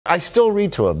I still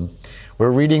read to him.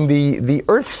 We're reading the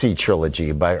Earthsea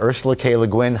trilogy by Ursula K. Le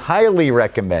Guin. Highly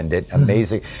recommend it.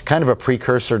 Amazing. Kind of a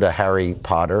precursor to Harry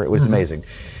Potter. It was amazing.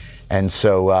 And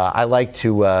so I like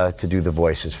to do the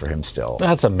voices for him still.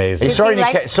 That's amazing. He's starting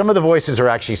to some of the voices are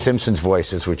actually Simpsons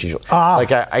voices, which is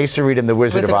like I used to read him The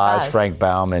Wizard of Oz, Frank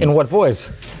Baum. In what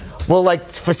voice? Well, like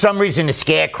for some reason the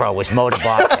Scarecrow was Moe the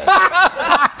Bartender.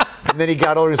 And then he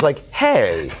got older. He was like,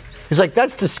 hey. He's like,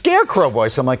 that's the Scarecrow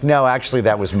voice. I'm like, no, actually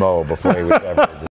that was Moe before he was ever.